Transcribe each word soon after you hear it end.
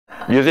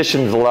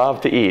Musicians love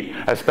to eat,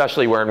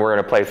 especially when we're in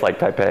a place like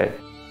Taipei.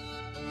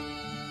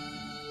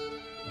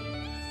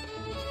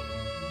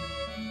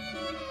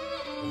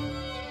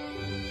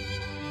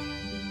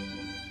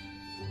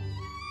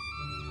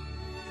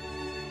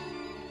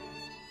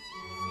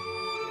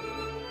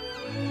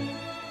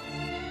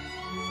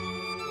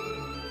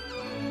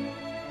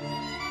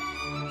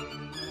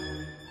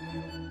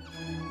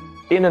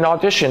 In an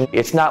audition,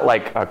 it's not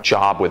like a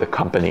job with a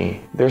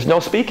company. There's no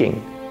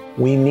speaking.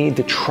 We need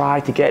to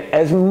try to get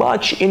as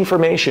much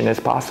information as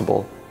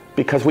possible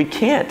because we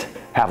can't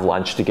have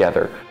lunch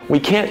together. We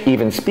can't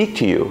even speak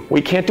to you.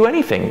 We can't do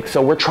anything.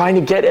 So we're trying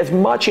to get as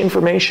much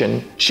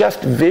information,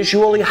 just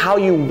visually how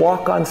you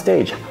walk on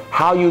stage,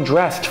 how you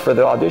dressed for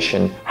the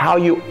audition, how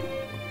you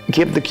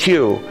give the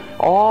cue.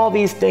 All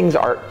these things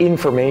are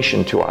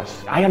information to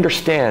us. I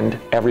understand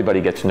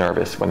everybody gets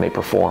nervous when they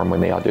perform,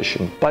 when they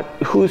audition, but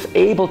who's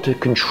able to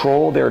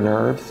control their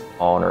nerves?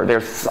 Or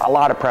there's a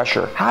lot of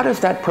pressure. How does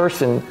that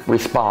person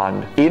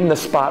respond in the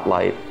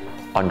spotlight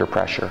under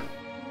pressure?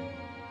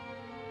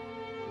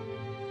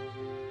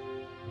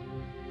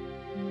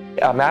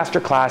 A master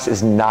class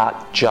is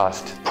not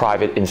just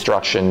private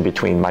instruction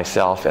between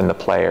myself and the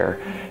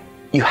player.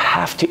 You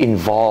have to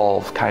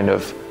involve kind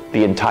of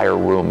the entire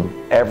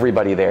room,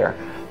 everybody there.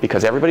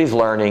 Because everybody's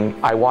learning.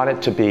 I want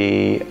it to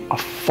be a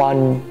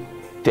fun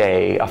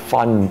day, a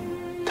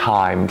fun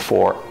time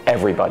for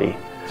everybody.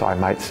 So I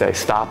might say,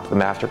 stop the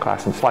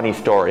masterclass and funny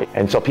story.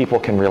 And so people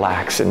can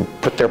relax and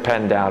put their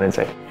pen down and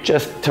say,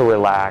 just to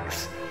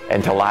relax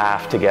and to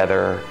laugh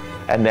together,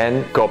 and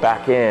then go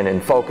back in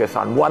and focus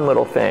on one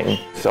little thing.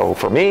 So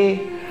for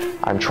me,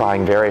 I'm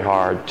trying very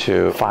hard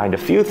to find a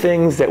few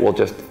things that will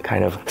just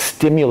kind of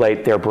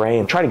stimulate their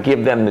brain, try to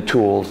give them the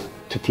tools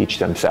to teach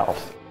themselves.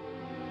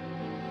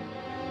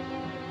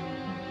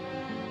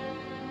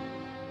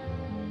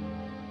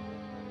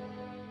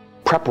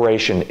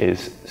 Preparation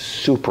is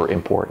super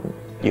important.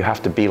 You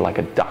have to be like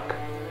a duck.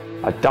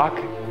 A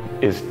duck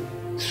is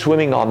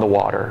swimming on the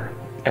water,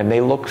 and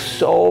they look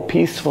so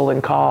peaceful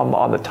and calm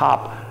on the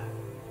top.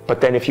 But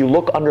then if you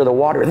look under the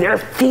water, their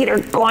feet are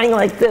going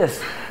like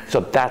this. So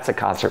that's a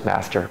concert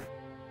master.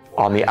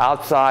 On the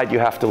outside, you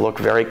have to look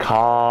very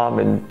calm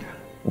and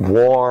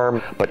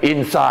warm, but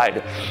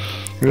inside,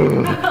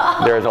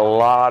 there's a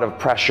lot of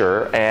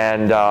pressure,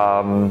 and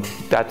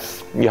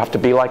you have to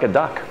be like a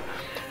duck.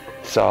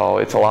 So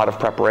it's a lot of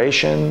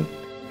preparation,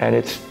 and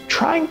it's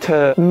trying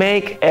to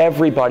make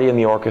everybody in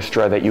the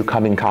orchestra that you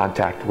come in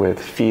contact with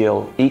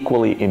feel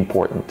equally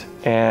important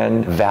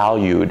and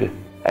valued,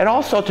 and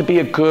also to be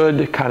a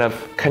good kind of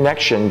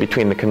connection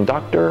between the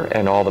conductor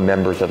and all the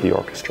members of the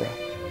orchestra.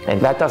 And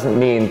that doesn't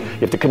mean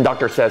if the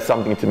conductor says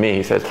something to me,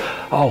 he says,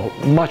 oh,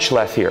 much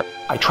less here.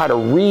 I try to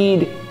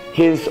read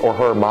his or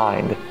her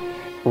mind,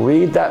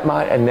 read that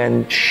mind, and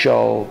then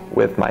show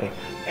with my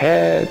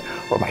head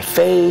or my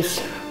face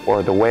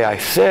or the way I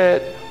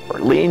sit, or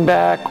lean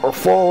back, or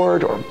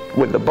forward, or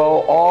with the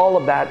bow. All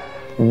of that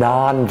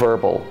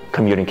non-verbal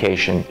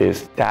communication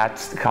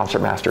that's the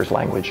concertmaster's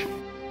language.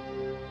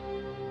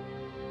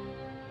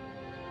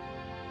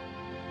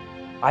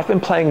 I've been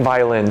playing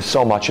violin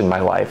so much in my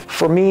life.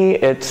 For me,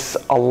 it's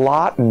a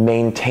lot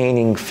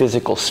maintaining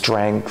physical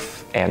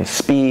strength and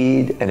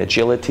speed and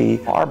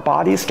agility. Our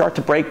bodies start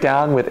to break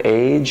down with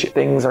age.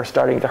 Things are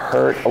starting to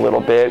hurt a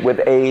little bit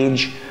with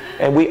age.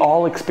 And we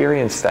all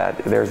experience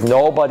that.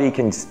 Nobody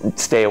can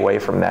stay away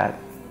from that.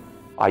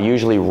 I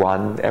usually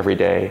run every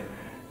day,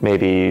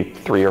 maybe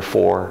 3 or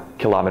 4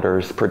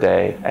 kilometers per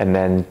day, and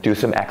then do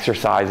some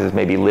exercises,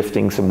 maybe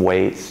lifting some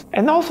weights.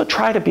 And also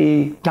try to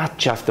be not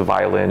just the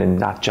violin and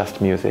not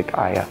just music.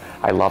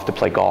 I love to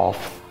play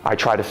golf. I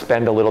try to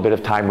spend a little bit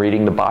of time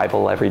reading the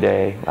Bible every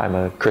day. I'm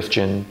a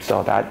Christian,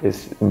 so that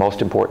is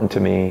most important to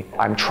me.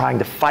 I'm trying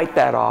to fight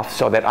that off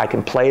so that I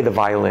can play the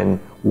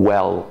violin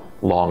well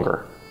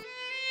longer.